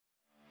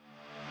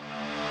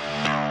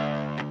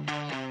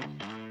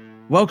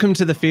Welcome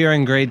to the Fear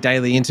and Greed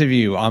Daily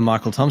Interview. I'm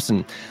Michael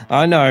Thompson.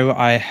 I know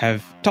I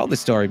have told this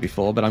story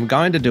before, but I'm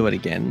going to do it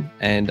again.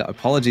 And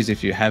apologies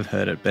if you have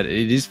heard it, but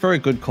it is for a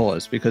good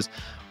cause because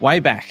way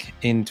back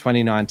in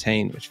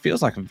 2019, which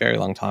feels like a very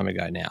long time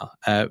ago now,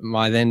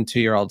 my then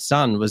 2-year-old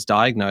son was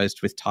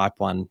diagnosed with type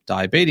 1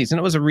 diabetes. And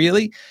it was a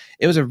really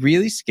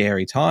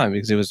scary time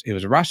because he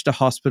was rushed to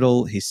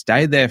hospital. He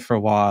stayed there for a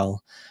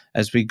while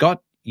as we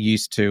got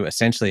used to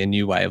essentially a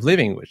new way of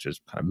living, which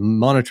was kind of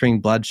monitoring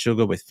blood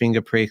sugar with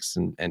finger pricks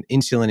and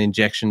insulin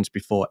injections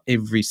before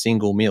every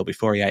single meal,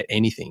 before he ate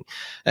anything.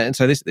 And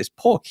so this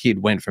poor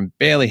kid went from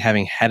barely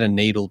having had a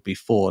needle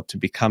before to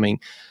becoming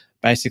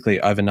basically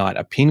overnight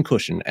a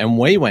pincushion. And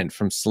we went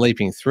from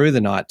sleeping through the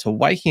night to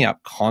waking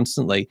up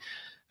constantly,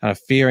 kind of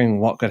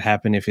fearing what could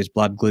happen if his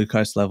blood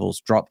glucose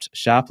levels dropped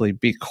sharply,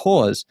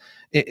 because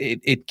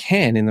it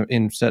can,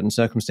 in certain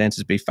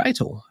circumstances, be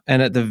fatal.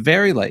 And at the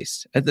very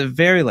least,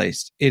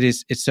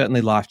 it's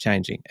certainly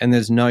life-changing. And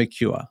there's no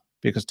cure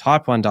because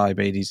type 1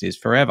 diabetes is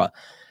forever.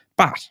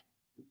 But,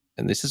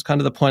 and this is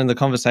kind of the point of the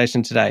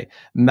conversation today,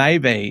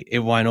 maybe it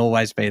won't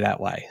always be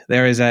that way.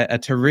 There is a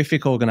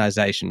terrific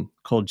organisation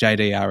called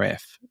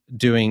JDRF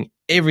doing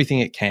everything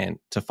it can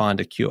to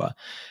find a cure.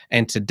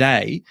 And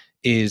today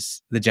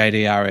is the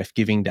JDRF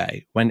Giving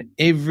Day, when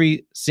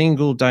every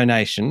single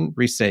donation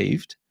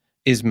received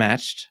is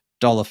matched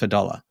dollar for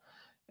dollar.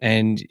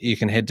 And you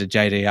can head to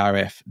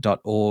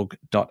jdrf.org.au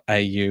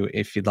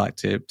if you'd like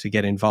to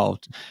get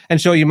involved.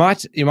 And sure, you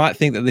might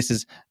think that this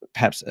is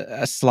perhaps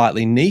a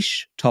slightly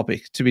niche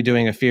topic to be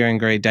doing a Fear and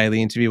Greed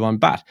daily interview on,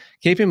 but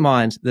keep in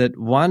mind that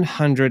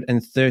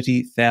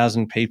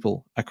 130,000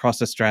 people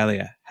across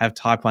Australia have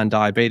type 1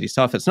 diabetes.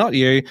 So if it's not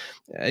you,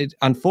 it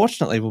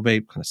unfortunately will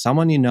be kind of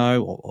someone you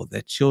know or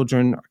their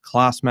children or a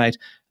classmate.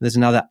 There's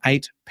another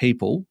 8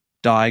 people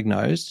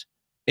diagnosed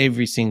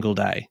every single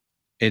day.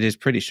 It is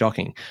pretty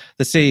shocking.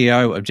 The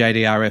CEO of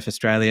JDRF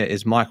Australia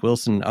is Mike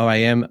Wilson,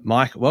 OAM.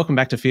 Mike, welcome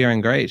back to Fear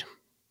and Greed.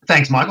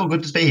 Thanks, Michael.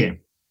 Good to be here.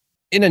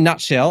 In a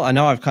nutshell, I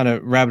know I've kind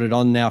of rabbited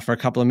on now for a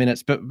couple of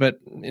minutes, but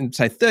in,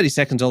 say, 30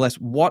 seconds or less,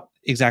 what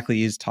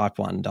exactly is type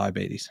 1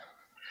 diabetes?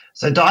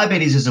 So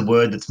diabetes is a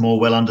word that's more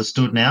well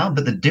understood now,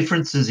 but the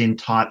differences in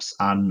types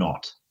are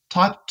not.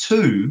 Type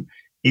 2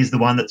 is the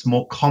one that's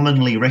more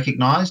commonly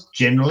recognised,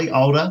 generally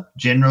older,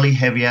 generally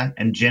heavier,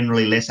 and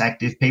generally less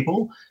active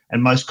people,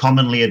 and most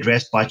commonly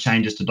addressed by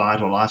changes to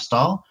diet or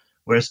lifestyle,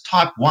 whereas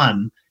type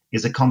 1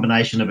 is a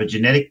combination of a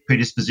genetic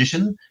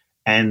predisposition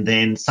and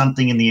then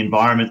something in the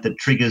environment that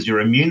triggers your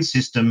immune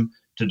system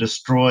to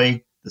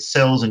destroy the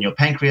cells in your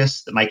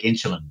pancreas that make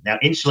insulin. Now,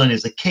 insulin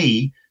is the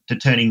key to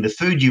turning the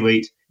food you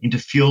eat into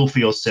fuel for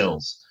your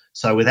cells.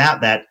 So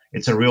without that,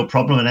 it's a real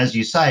problem. And as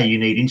you say, you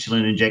need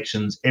insulin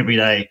injections every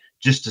day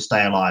just to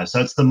stay alive. So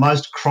it's the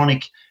most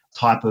chronic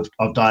type of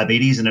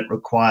diabetes, and it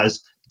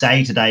requires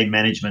day-to-day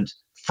management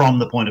from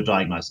the point of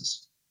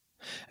diagnosis.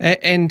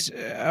 And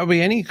are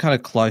we any kind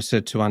of closer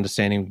to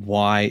understanding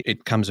why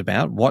it comes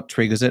about, what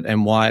triggers it,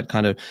 and why it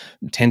kind of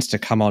tends to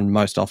come on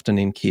most often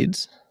in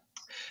kids?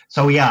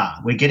 So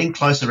we're getting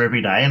closer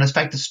every day. And in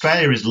fact,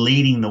 Australia is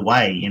leading the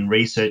way in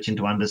research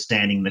into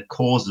understanding the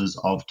causes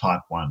of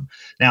type 1.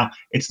 Now,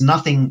 it's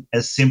nothing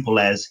as simple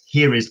as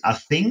here is a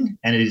thing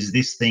and it is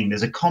this thing.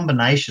 There's a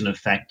combination of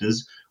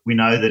factors. We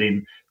know that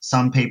in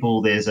some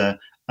people, there's a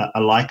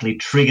likely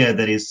trigger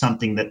that is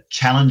something that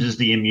challenges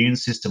the immune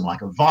system,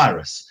 like a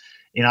virus.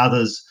 In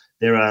others,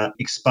 there are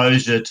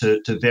exposure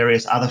to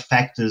various other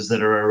factors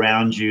that are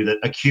around you that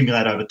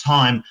accumulate over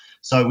time.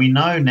 So we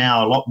know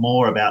now a lot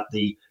more about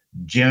the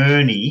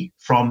journey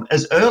from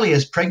as early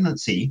as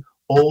pregnancy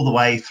all the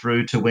way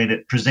through to when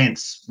it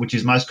presents, which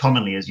is most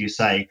commonly, as you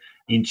say,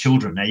 in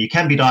children. Now, you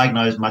can be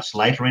diagnosed much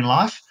later in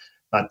life,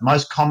 but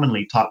most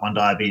commonly type 1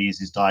 diabetes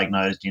is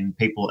diagnosed in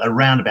people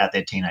around about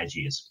their teenage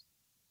years.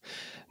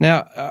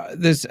 Now,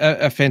 there's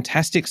a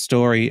fantastic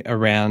story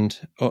around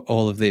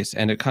all of this,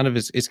 and it kind of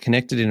is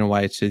connected in a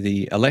way to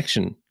the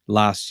election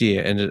last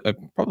year, and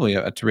probably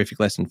a terrific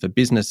lesson for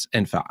business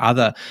and for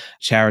other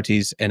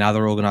charities and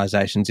other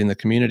organisations in the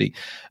community.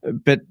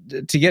 But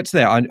to get to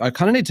there, I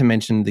kind of need to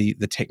mention the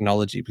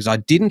technology, because I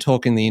didn't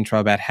talk in the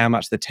intro about how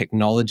much the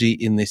technology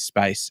in this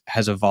space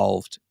has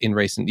evolved in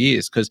recent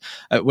years, because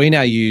we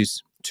now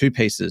use 2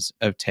 pieces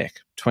of tech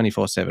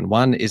 24/7.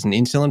 One is an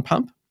insulin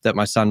pump that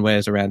my son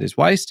wears around his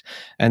waist,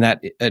 and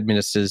that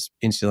administers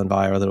insulin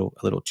via a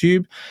little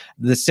tube.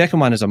 The second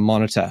one is a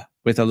monitor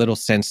with a little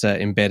sensor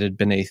embedded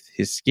beneath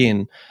his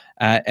skin,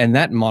 and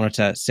that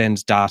monitor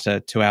sends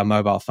data to our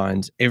mobile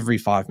phones every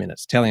 5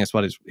 minutes, telling us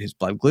what his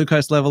blood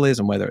glucose level is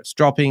and whether it's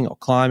dropping or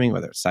climbing,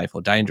 whether it's safe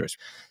or dangerous.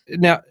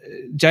 Now,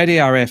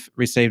 JDRF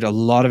received a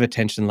lot of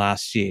attention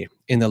last year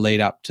in the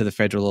lead up to the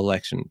federal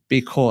election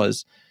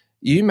because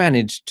you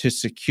managed to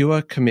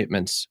secure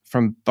commitments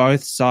from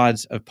both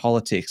sides of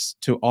politics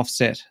to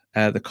offset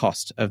the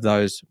cost of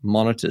those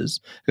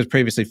monitors, because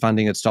previously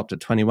funding had stopped at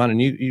 21,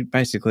 and you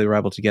basically were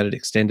able to get it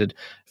extended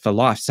for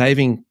life,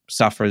 saving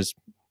sufferers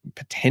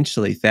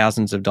potentially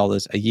thousands of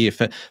dollars a year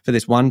for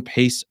this one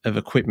piece of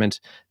equipment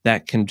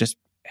that can just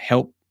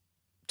help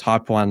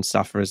type 1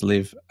 sufferers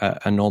live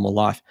a normal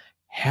life.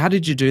 How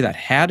did you do that?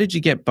 How did you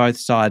get both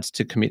sides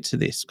to commit to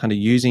this, kind of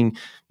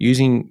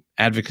using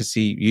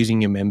advocacy,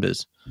 using your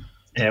members?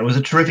 Yeah, it was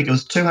It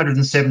was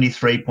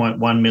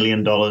 $273.1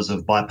 million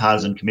of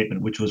bipartisan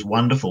commitment, which was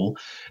wonderful.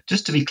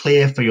 Just to be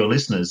clear for your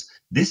listeners,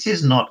 this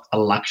is not a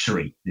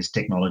luxury, this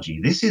technology.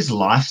 This is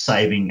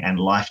life-saving and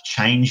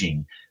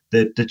life-changing.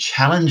 The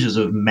challenges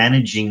of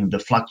managing the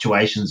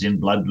fluctuations in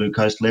blood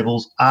glucose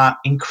levels are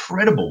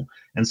incredible.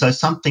 And so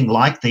something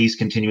like these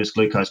continuous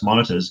glucose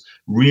monitors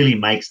really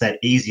makes that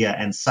easier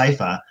and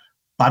safer,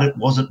 but it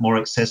wasn't more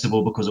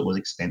accessible because it was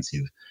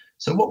expensive.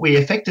 So what we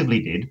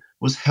effectively did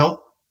was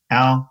help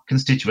our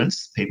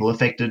constituents, people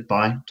affected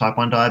by type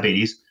 1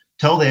 diabetes,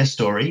 tell their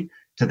story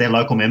to their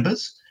local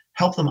members,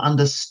 help them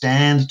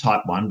understand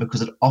type 1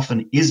 because it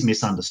often is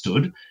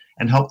misunderstood,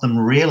 and help them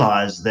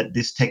realize that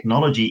this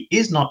technology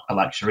is not a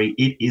luxury,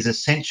 it is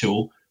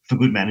essential for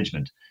good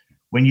management.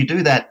 When you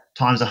do that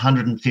times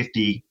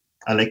 150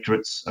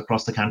 electorates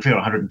across the country, or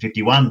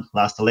 151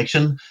 last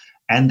election,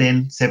 and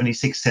then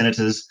 76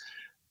 senators,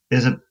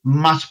 there's a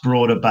much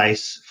broader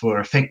base for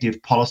effective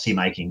policy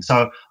making.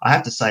 So I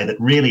have to say that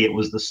really it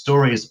was the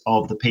stories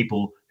of the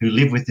people who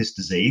live with this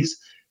disease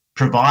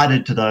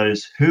provided to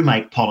those who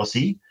make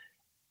policy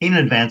in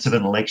advance of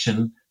an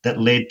election that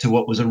led to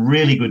what was a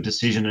really good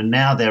decision. And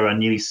now there are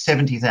nearly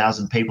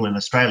 70,000 people in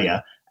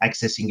Australia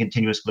accessing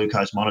continuous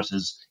glucose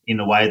monitors in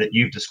a way that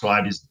you've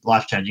described is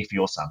life-changing for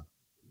your son.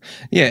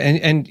 Yeah,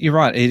 and you're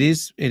right. It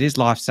is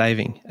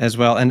life-saving as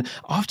well. And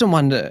I often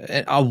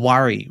wonder, I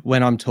worry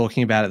when I'm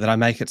talking about it that I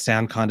make it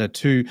sound kind of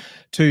too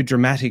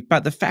dramatic.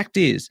 But the fact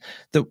is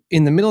that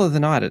in the middle of the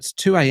night, it's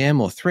 2 a.m.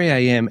 or 3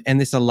 a.m.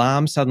 and this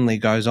alarm suddenly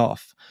goes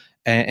off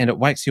and it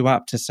wakes you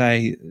up to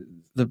say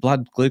the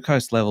blood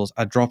glucose levels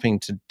are dropping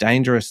to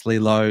dangerously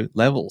low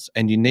levels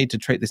and you need to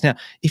treat this now.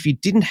 If you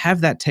didn't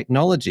have that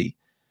technology,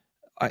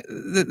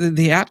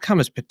 the outcome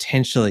is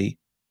potentially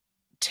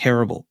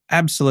terrible,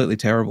 absolutely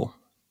terrible.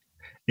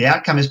 The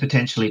outcome is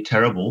potentially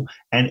terrible.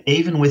 And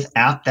even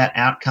without that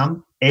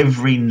outcome,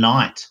 every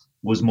night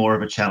was more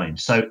of a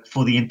challenge. So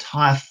for the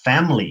entire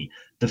family,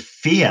 the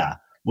fear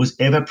was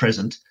ever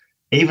present,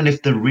 even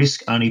if the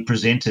risk only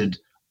presented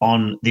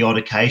on the odd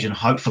occasion,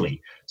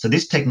 hopefully. So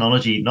this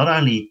technology not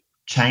only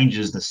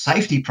changes the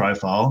safety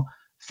profile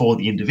for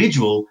the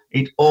individual,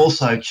 it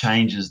also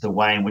changes the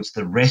way in which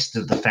the rest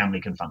of the family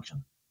can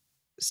function.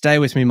 Stay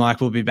with me, Mike.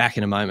 We'll be back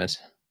in a moment.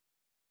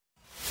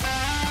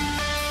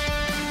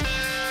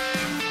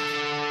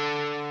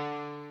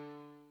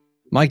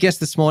 My guest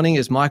this morning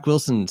is Mike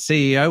Wilson,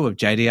 CEO of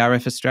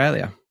JDRF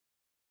Australia.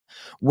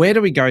 Where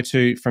do we go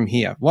to from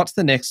here? What's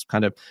the next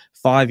kind of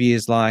 5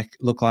 years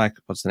look like?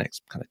 What's the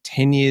next kind of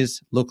 10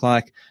 years look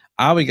like?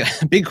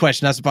 Big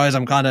question, I suppose.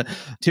 I'm kind of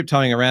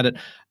tiptoeing around it.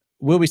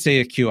 Will we see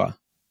a cure?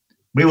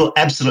 We will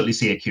absolutely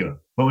see a cure,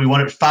 but we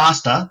want it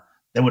faster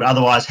than would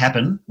otherwise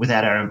happen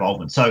without our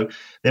involvement. So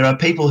there are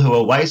people who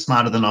are way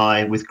smarter than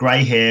I, with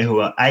grey hair,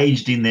 who are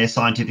aged in their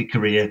scientific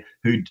career,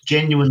 who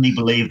genuinely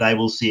believe they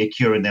will see a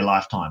cure in their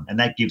lifetime. And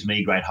that gives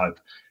me great hope.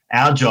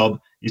 Our job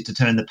is to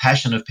turn the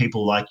passion of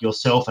people like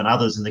yourself and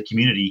others in the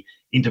community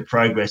into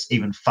progress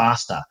even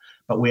faster.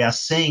 But we are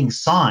seeing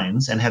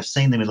signs, and have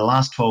seen them in the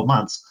last 12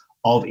 months,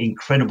 of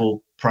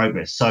incredible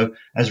progress. So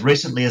as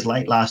recently as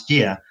late last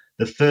year,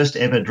 the first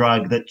ever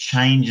drug that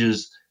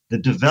changes the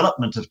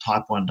development of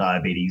type 1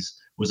 diabetes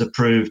was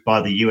approved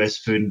by the US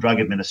Food and Drug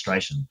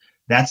Administration.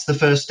 That's the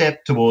first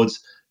step towards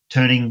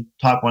turning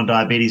type 1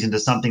 diabetes into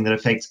something that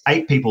affects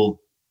 8 people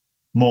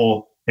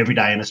more every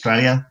day in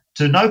Australia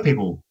to no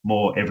people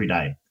more every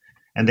day.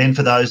 And then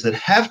for those that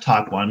have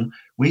type 1,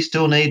 we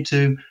still need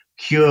to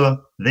cure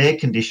their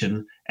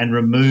condition and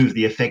remove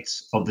the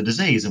effects of the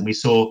disease. And we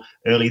saw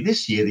early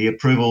this year the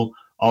approval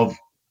of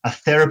a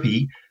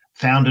therapy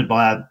founded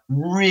by a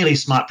really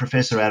smart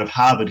professor out of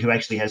Harvard who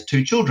actually has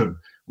 2 children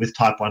with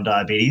type 1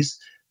 diabetes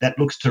that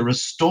looks to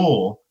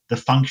restore the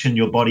function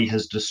your body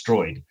has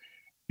destroyed.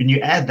 When you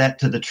add that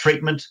to the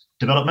treatment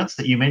developments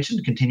that you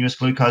mentioned, continuous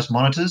glucose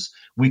monitors,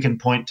 we can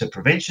point to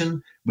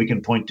prevention, we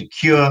can point to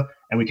cure,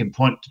 and we can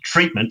point to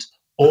treatment,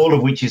 all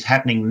of which is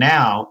happening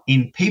now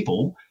in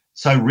people.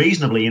 So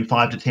reasonably in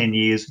 5 to 10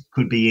 years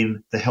could be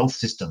in the health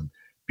system.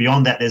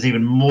 Beyond that, there's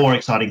even more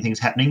exciting things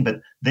happening, but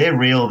they're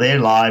real, they're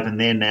live, and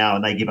they're now,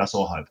 and they give us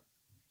all hope.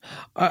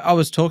 I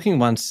was talking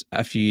once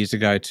a few years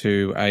ago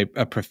to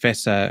a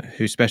professor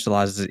who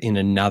specializes in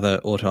another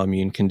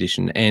autoimmune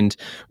condition, and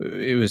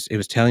it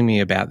was telling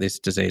me about this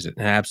disease, an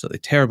absolutely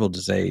terrible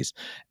disease,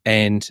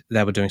 and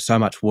they were doing so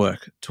much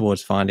work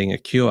towards finding a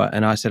cure.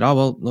 And I said, oh,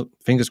 well, look,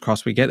 fingers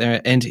crossed we get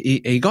there. And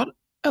he got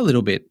a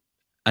little bit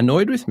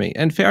annoyed with me.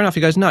 And fair enough.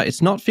 He goes, no,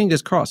 it's not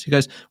fingers crossed. He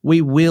goes,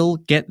 we will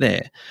get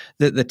there.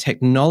 The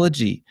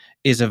technology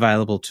is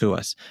available to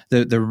us.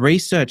 The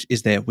research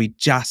is there. We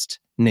just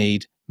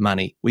need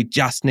money. We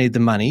just need the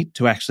money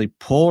to actually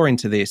pour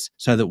into this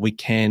so that we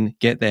can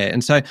get there.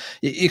 And so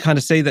you kind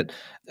of see that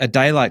a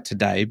day like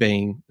today,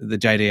 being the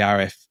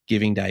JDRF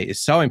Giving Day is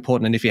so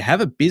important. And if you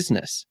have a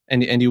business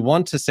and you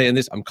want to see, and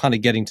this, I'm kind of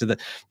getting to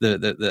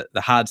the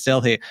hard sell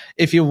here.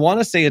 If you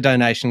want to see a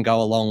donation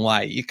go a long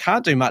way, you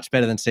can't do much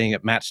better than seeing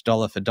it matched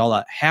dollar for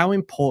dollar. How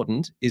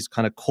important is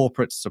kind of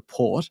corporate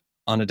support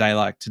on a day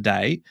like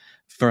today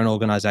for an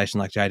organisation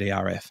like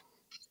JDRF?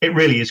 It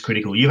really is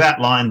critical. You've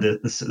outlined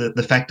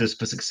the factors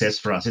for success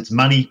for us. It's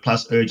money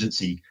plus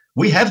urgency.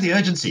 We have the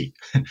urgency.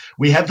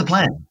 We have the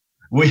plan.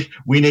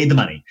 We need the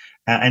money.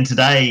 And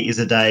today is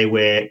a day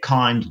where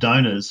kind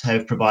donors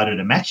have provided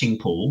a matching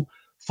pool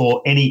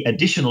for any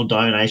additional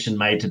donation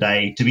made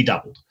today to be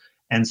doubled.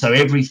 And so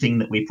everything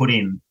that we put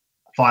in,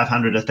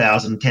 500,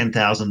 1,000,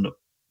 10,000,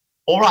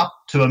 or up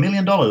to $1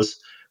 million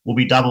will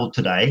be doubled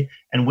today.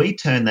 And we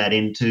turn that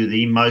into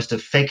the most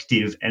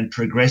effective and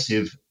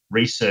progressive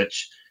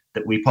research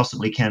that we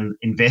possibly can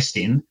invest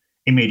in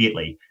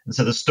immediately. And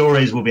so the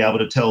stories we'll be able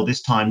to tell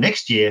this time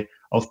next year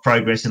of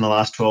progress in the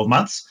last 12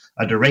 months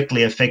are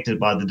directly affected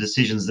by the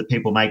decisions that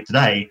people make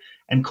today.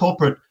 And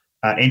corporate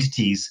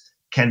entities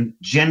can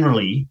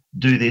generally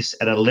do this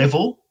at a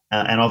level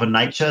and of a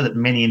nature that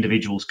many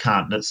individuals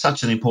can't. And it's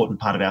such an important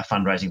part of our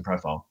fundraising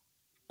profile.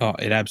 Oh,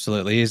 it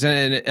absolutely is.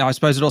 And I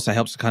suppose it also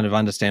helps to kind of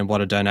understand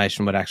what a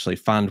donation would actually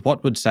fund.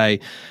 What would, say,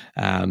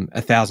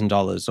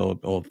 $1,000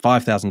 or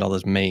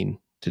 $5,000 mean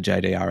to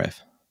JDRF?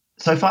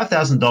 So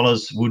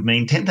 $5,000 would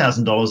mean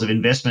 $10,000 of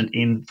investment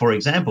in, for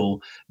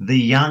example, the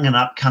young and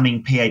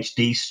upcoming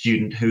PhD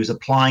student who's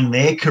applying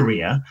their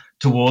career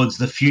towards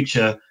the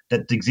future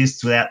that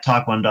exists without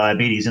type 1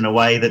 diabetes in a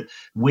way that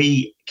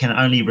we can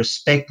only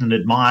respect and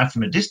admire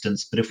from a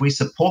distance. But if we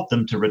support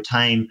them to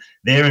retain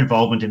their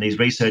involvement in these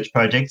research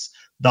projects,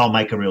 they'll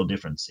make a real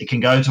difference. It can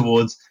go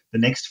towards the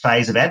next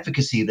phase of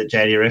advocacy that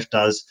JDRF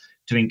does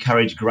to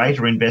encourage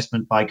greater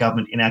investment by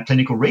government in our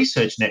clinical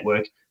research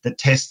network that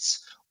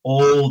tests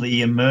all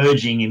the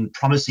emerging and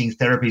promising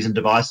therapies and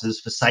devices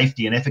for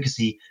safety and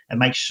efficacy and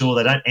make sure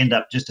they don't end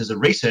up just as a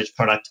research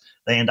product,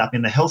 they end up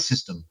in the health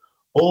system.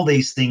 All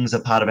these things are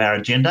part of our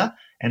agenda,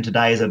 and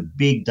today is a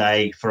big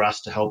day for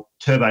us to help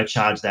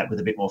turbocharge that with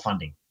a bit more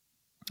funding.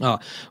 Oh,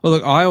 well,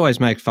 look, I always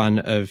make fun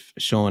of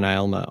Sean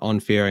Aylmer on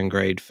Fear and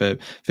Greed for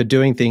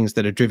doing things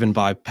that are driven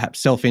by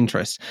perhaps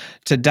self-interest.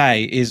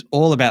 Today is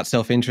all about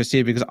self-interest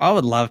here, because I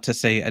would love to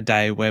see a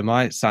day where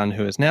my son,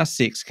 who is now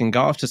 6, can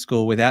go off to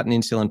school without an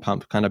insulin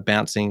pump kind of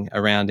bouncing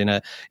around in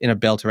a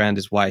belt around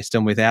his waist,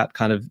 and without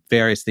kind of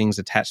various things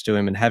attached to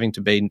him, and having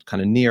to be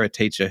kind of near a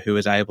teacher who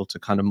is able to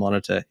kind of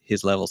monitor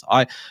his levels.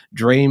 I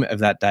dream of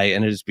that day,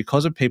 and it is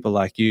because of people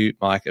like you,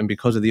 Mike, and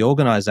because of the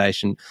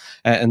organisation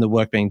and the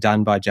work being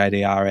done by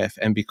JDRF,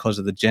 and because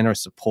of the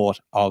generous support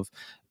of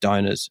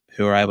donors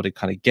who are able to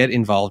kind of get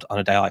involved on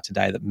a day like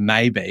today, that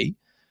maybe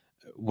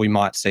we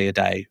might see a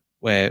day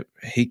where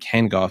he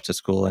can go off to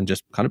school and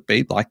just kind of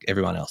be like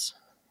everyone else.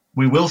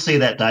 We will see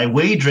that day.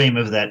 We dream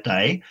of that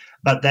day,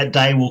 but that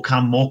day will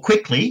come more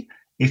quickly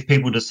if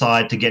people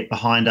decide to get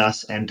behind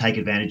us and take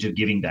advantage of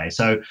Giving Day.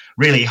 So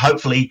really,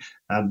 hopefully,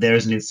 there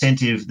is an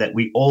incentive that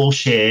we all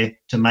share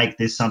to make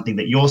this something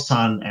that your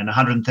son and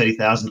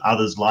 130,000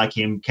 others like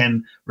him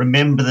can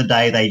remember the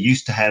day they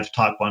used to have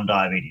type 1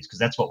 diabetes, because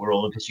that's what we're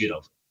all in pursuit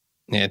of.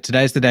 Yeah,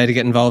 today's the day to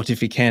get involved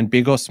if you can,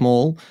 big or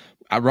small,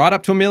 right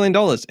up to $1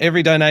 million.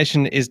 Every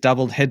donation is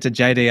doubled. Head to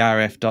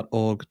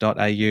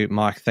jdrf.org.au.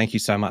 Mike, thank you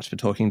so much for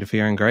talking to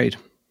Fear and Greed.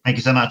 Thank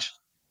you so much.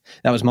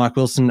 That was Mike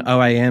Wilson,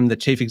 OAM, the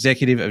Chief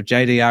Executive of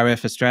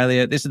JDRF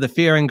Australia. This is the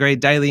Fear and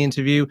Greed Daily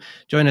Interview.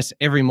 Join us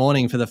every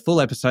morning for the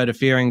full episode of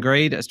Fear and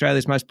Greed,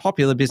 Australia's most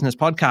popular business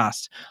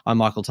podcast. I'm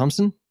Michael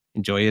Thompson.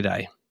 Enjoy your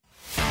day.